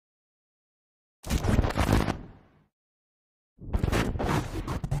Hey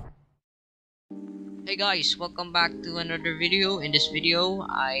guys, welcome back to another video. In this video,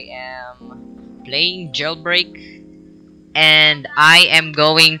 I am playing Jailbreak, and I am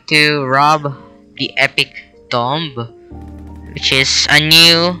going to rob the epic tomb, which is a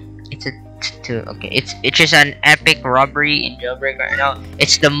new. It is an epic robbery in Jailbreak right now.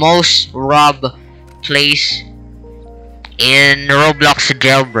 It's the most robbed place in Roblox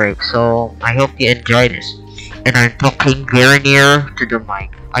Jailbreak. So I hope you enjoy this. And I'm talking very near to the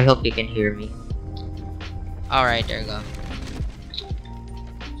mic. I hope you can hear me. Alright, there we go.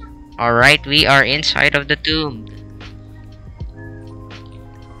 Alright, we are inside of the tomb.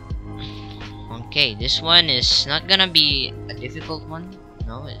 Okay, this one is not gonna be a difficult one.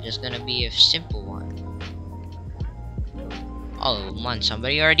 No, it's just gonna be a simple one. Oh man,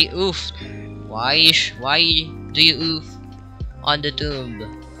 somebody already oofed. Why do you oof on the tomb?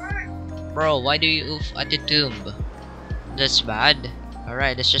 Bro, why do you oof at the tomb? That's bad.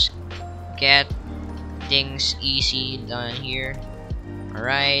 Alright, let's just get things easy done here.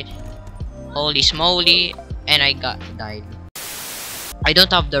 Alright. Holy smoly. And I died. I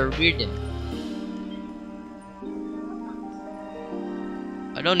don't have the rhythm.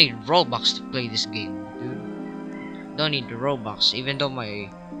 I don't need Robux to play this game, dude. Don't need the Robux. Even though my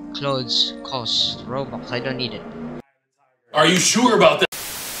clothes cost Robux, I don't need it. Are you sure about that?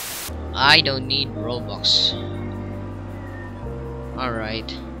 I don't need Robux.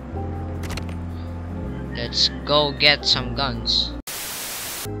 Alright. Let's go get some guns.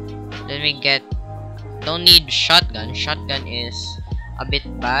 Let me get. Don't need shotgun. Shotgun is a bit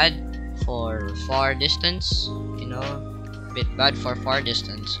bad for far distance. You know, a bit bad for far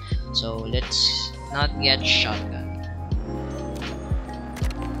distance. So let's not get shotgun.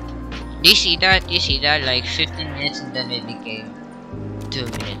 Do you see that? You see that? Like 15 minutes and then it became 2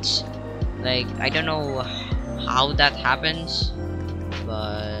 minutes. Like I don't know how that happens,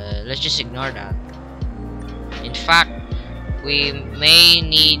 but let's just ignore that. In fact, we may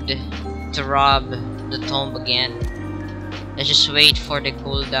need to rob the tomb again. Let's just wait for the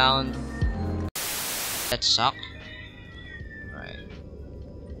cooldown. That sucked. Right.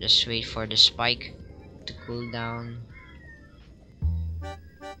 Just wait for the spike to cool down.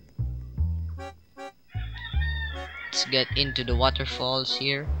 Let's get into the waterfalls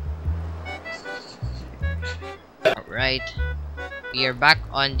here. Alright. We are back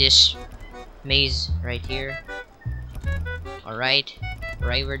on this maze right here. Alright,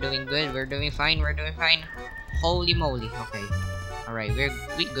 we're doing good, we're doing fine. Holy moly, okay. Alright,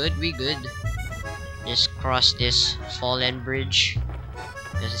 we good. Just cross this fallen bridge,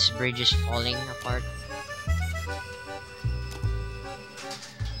 because this bridge is falling apart.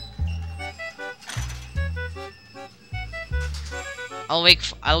 I'll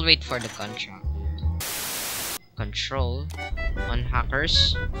wait for the control on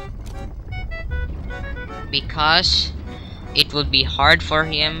hackers, because it would be hard for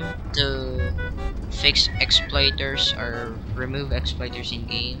him to fix exploiters or remove exploiters in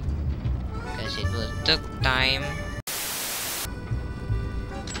game, because it will took time.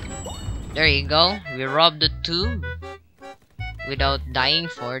 There you go, we robbed the tomb without dying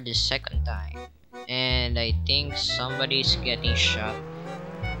for the second time. And I think somebody's getting shot.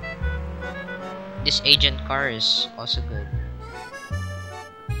 This agent car is also good.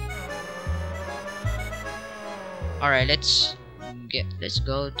 Alright, let's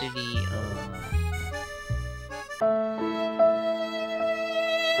go to the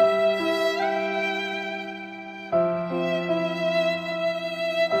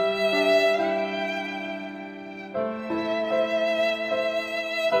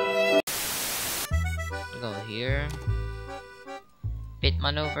go here. Pit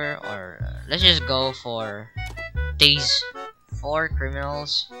maneuver, or let's just go for tase 4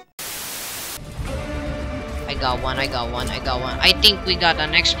 criminals. I got one. I think we got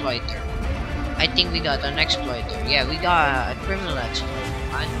an exploiter. Yeah, we got a criminal exploiter.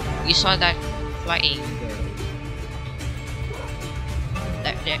 And we saw that flying girl.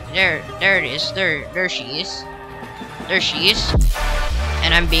 There it is. There she is.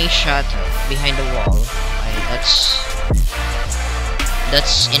 And I'm being shot behind the wall.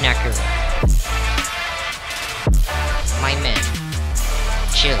 That's inaccurate. My man,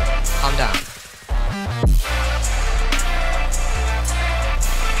 chill, calm down.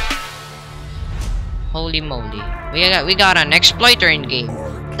 Holy moly, we got an exploiter in game.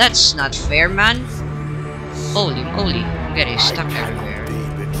 That's not fair, man. Holy moly, I'm getting stuck everywhere.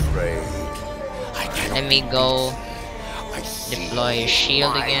 Let me go deploy a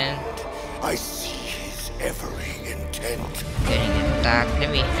shield again. I see his every intent. Getting attacked.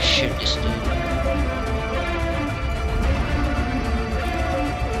 Let me shoot this dude.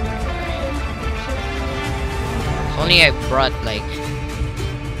 only I brought like.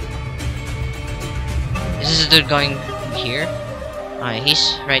 Is this dude going here? Alright,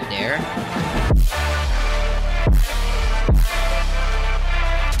 he's right there.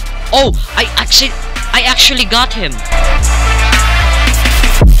 Oh, I actually got him.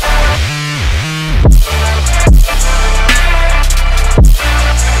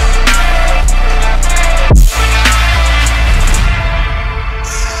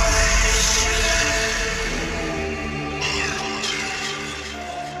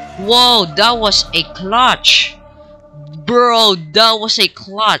 Whoa, that was a clutch. Bro, that was a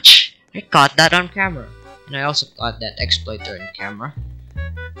clutch. I caught that on camera. And I also caught that exploiter on camera.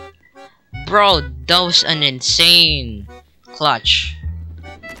 Bro, that was an insane clutch.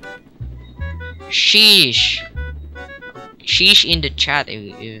 Sheesh. Sheesh in the chat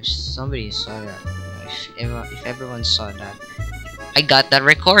if somebody saw that. If everyone saw that. I got that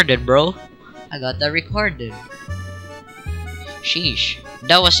recorded, bro. I got that recorded. Sheesh.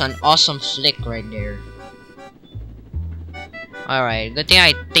 That was an awesome flick right there. Alright, good thing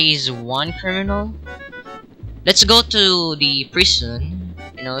I tased one criminal. Let's go to the prison.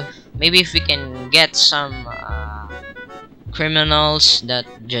 You know, maybe if we can get some criminals that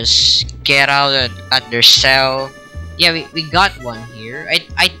just get out at their cell. Yeah, we got one here.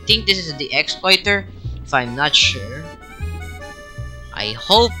 I think this is the exploiter, if I'm not sure. I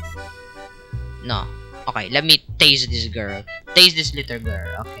hope. No. Okay, let me tase this girl. Tase this little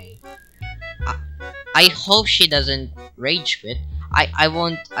girl. Okay. I hope she doesn't rage quit. I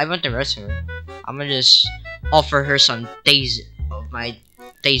won't arrest her. I'm gonna just offer her some tase of my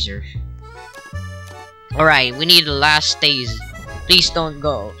taser. Alright, we need the last tase. Please don't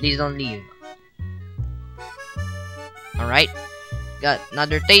go. Please don't leave. Alright. Got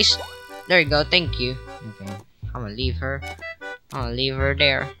another tase. There you go, thank you. Okay. I'm gonna leave her. I'm gonna leave her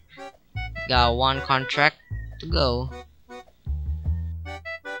there. Got one contract to go.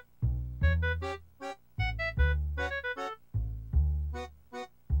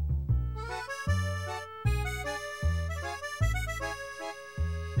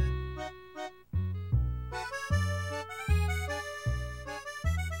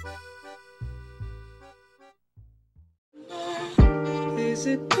 Is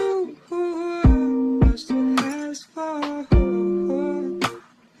it